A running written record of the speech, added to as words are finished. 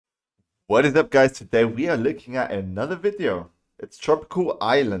What is up, guys? Today we are looking at another video. It's tropical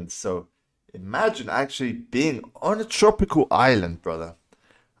islands. So imagine actually being on a tropical island, brother.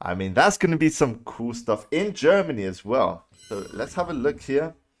 I mean, that's going to be some cool stuff in Germany as well. So let's have a look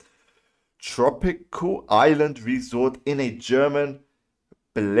here. Tropical island resort in a German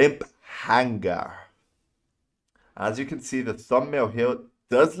Blimp Hangar. As you can see, the thumbnail here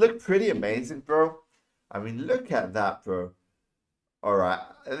does look pretty amazing, bro. I mean, look at that, bro. Alright,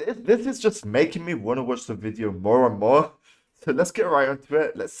 this is just making me want to watch the video more and more. So let's get right onto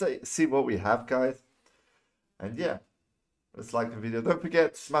it. Let's see what we have, guys. And yeah, let's like the video. Don't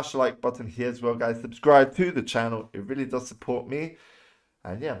forget to smash the like button here as well, guys. Subscribe to the channel. It really does support me.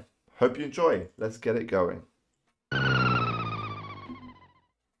 And yeah, hope you enjoy. Let's get it going.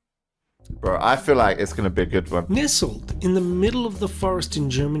 Bro, I feel like it's going to be a good one. Nestled in the middle of the forest in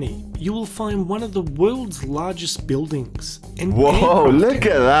Germany, you will find one of the world's largest buildings. Whoa, look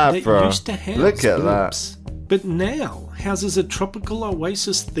at that, bro. Used to house look at blimps, that. but now houses a tropical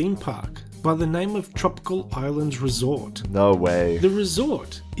oasis theme park by the name of Tropical Islands Resort. No way. The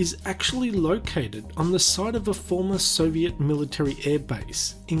resort is actually located on the site of a former Soviet military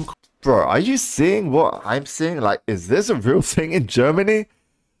airbase in... Bro, are you seeing what I'm seeing? Like, is this a real thing in Germany?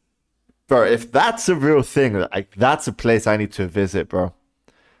 Bro, if that's a real thing, like, that's a place I need to visit, bro.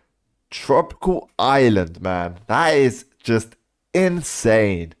 Tropical island, man. That is just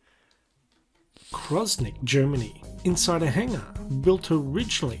insane. Krosnick, Germany, inside a hangar built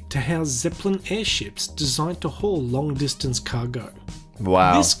originally to house Zeppelin airships designed to haul long-distance cargo.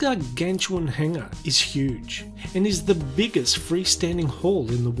 Wow. This gargantuan hangar is huge and is the biggest freestanding hall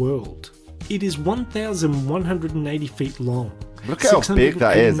in the world. It is 1,180 feet long. Look how big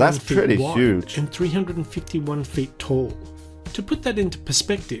that is. That's pretty huge. And 351 feet tall. To put that into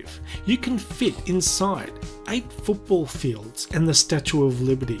perspective, you can fit inside 8 football fields and the Statue of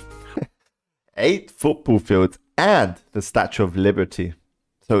Liberty. 8 football fields and the Statue of Liberty.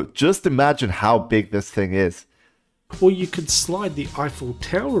 So just imagine how big this thing is. Or you could slide the Eiffel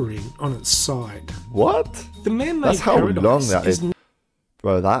Tower in on its side. What? The man-made That's how paradise long that is.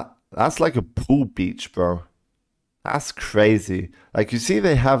 Bro, that's like a pool beach, bro. That's crazy. Like, you see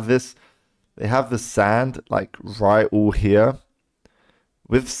they have the sand like right all here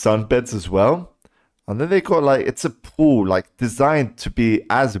with sunbeds as well. And then they got like, it's a pool like designed to be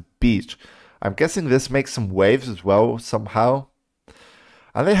as a beach. I'm guessing this makes some waves as well somehow.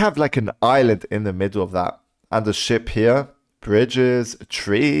 And they have like an island in the middle of that. And a ship here, bridges,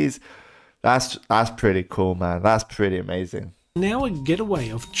 trees. That's pretty cool, man. That's pretty amazing. Now a getaway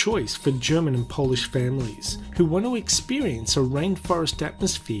of choice for German and Polish families who want to experience a rainforest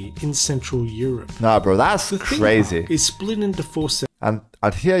atmosphere in Central Europe. Nah, bro, that's the crazy. Theme park is split into 4 sections.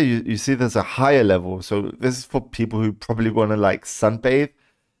 And here you see there's a higher level. So this is for people who probably want to like sunbathe.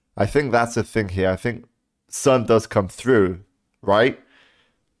 I think that's the thing here. I think sun does come through, right?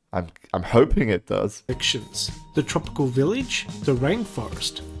 I'm hoping it does. Sections: the tropical village, the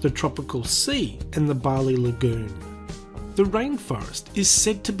rainforest, the tropical sea, and the Bali Lagoon. The rainforest is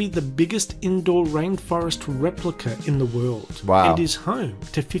said to be the biggest indoor rainforest replica in the world. Wow. It is home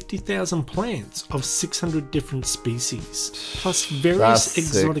to 50,000 plants of 600 different species, plus various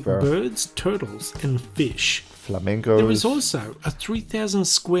exotic birds, turtles, and fish. Flamingos. There is also a 3,000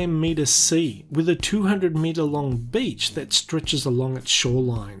 square meter sea with a 200 meter long beach that stretches along its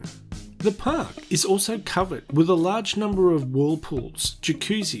shoreline. The park is also covered with a large number of whirlpools,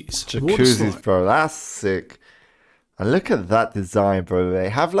 jacuzzis, bro, that's sick. And look at that design, bro. They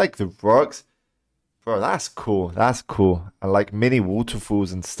have like the rocks. Bro, that's cool. That's cool. And like mini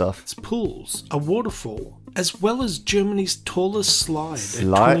waterfalls and stuff. It's pools, a waterfall, as well as Germany's tallest slide at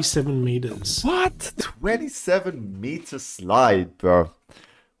 27 meters. What? 27 meter slide, bro.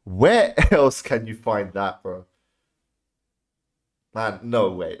 Where else can you find that, bro? Man, no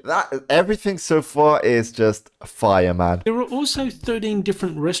way. Everything so far is just fire, man. There are also 13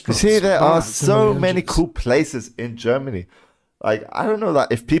 different restaurants. You see, there are so many cool places in Germany. Like, I don't know that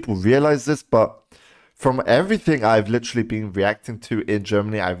if people realize this, but from everything I've literally been reacting to in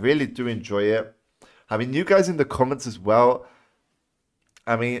Germany, I really do enjoy it. I mean, you guys in the comments as well.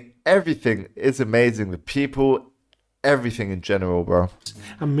 I mean, everything is amazing. The people, everything in general, bro.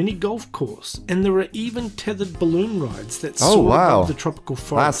 A mini golf course, and there are even tethered balloon rides that soar above the tropical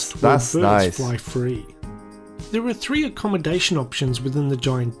forest where birds fly free. There are 3 accommodation options within the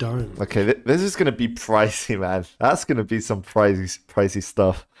giant dome. Okay, this is going to be pricey, man. That's going to be some pricey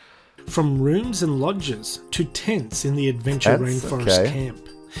stuff. From rooms and lodges to tents in the Adventure Rainforest Camp.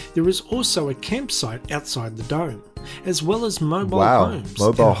 There is also a campsite outside the dome, as well as mobile homes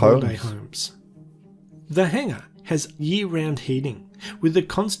and holiday homes. The hangar has year-round heating, with a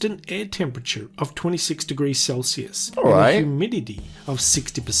constant air temperature of 26 degrees Celsius and Alright. a humidity of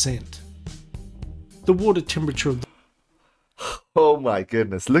 60%. The water temperature of the Oh my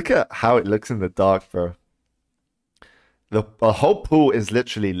goodness. Look at how it looks in the dark, bro. The whole pool is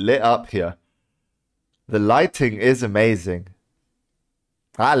literally lit up here. The lighting is amazing.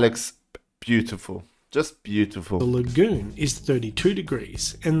 That looks beautiful. Just beautiful. lagoon is 32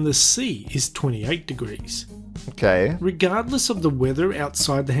 degrees and the sea is 28 degrees. Okay. Regardless of the weather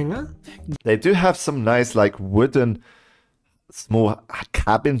outside the hangar, They do have some nice like wooden small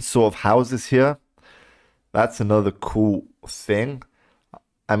cabin sort of houses here. That's another cool thing.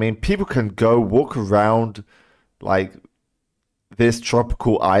 I mean, people can go walk around like this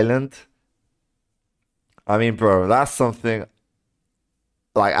tropical island. I mean, bro, that's something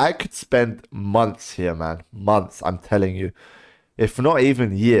like I could spend months here, man. Months, I'm telling you. If not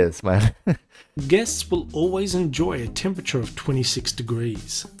even years, man. guests will always enjoy a temperature of 26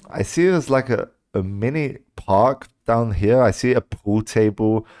 degrees. I see there's like a mini park down here. I see a pool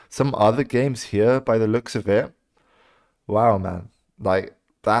table, some other games here by the looks of it. Wow, man. Like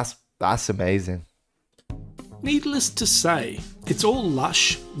that's amazing. Needless to say, it's all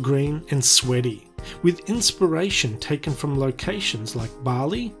lush, green and sweaty, with inspiration taken from locations like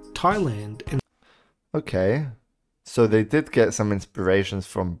Bali, Thailand and Okay. So they did get some inspirations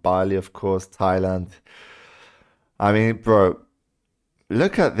from Bali, of course, Thailand. I mean, bro,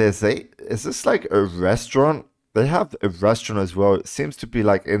 look at this. Is this like a restaurant? They have a restaurant as well. It seems to be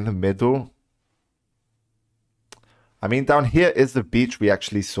like in the middle. I mean, down here is the beach we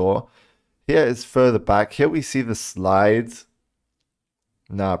actually saw. Here is further back. Here we see the slides.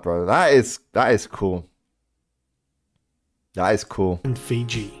 Nah, bro, that is cool. That is cool.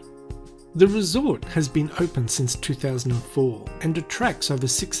 Fiji. The resort has been open since 2004 and attracts over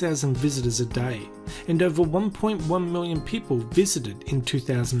 6,000 visitors a day, and over 1.1 million people visited in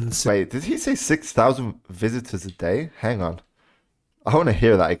 2007. Wait, did he say 6,000 visitors a day? Hang on. I want to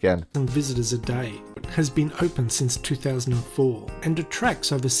hear that again. Visitors a day. It has been open since 2004 and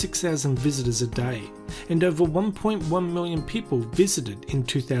attracts over 6,000 visitors a day, and over 1.1 million people visited in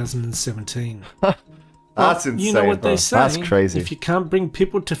 2017. That's insane, you know what bro. they say, That's crazy. if you can't bring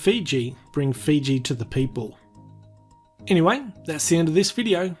people to Fiji, bring Fiji to the people. Anyway, that's the end of this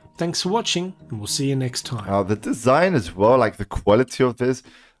video. Thanks for watching, and we'll see you next time. Oh, the design as well, like the quality of this.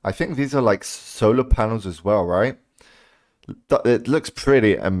 I think these are like solar panels as well, right? It looks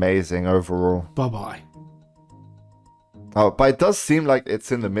pretty amazing overall. Bye-bye. Oh, but it does seem like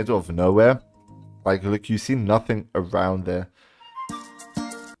it's in the middle of nowhere. Like, look, you see nothing around there.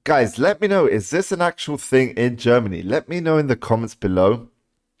 Guys, let me know, is this an actual thing in Germany? Let me know in the comments below.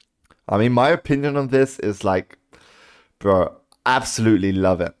 I mean, my opinion on this is like, bro, absolutely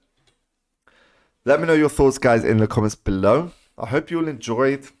love it. Let me know your thoughts, guys, in the comments below. I hope you all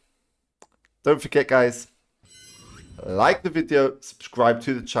enjoyed. Don't forget, guys, like the video, subscribe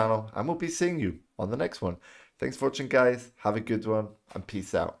to the channel, and we'll be seeing you on the next one. Thanks for watching, guys. Have a good one, and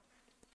peace out.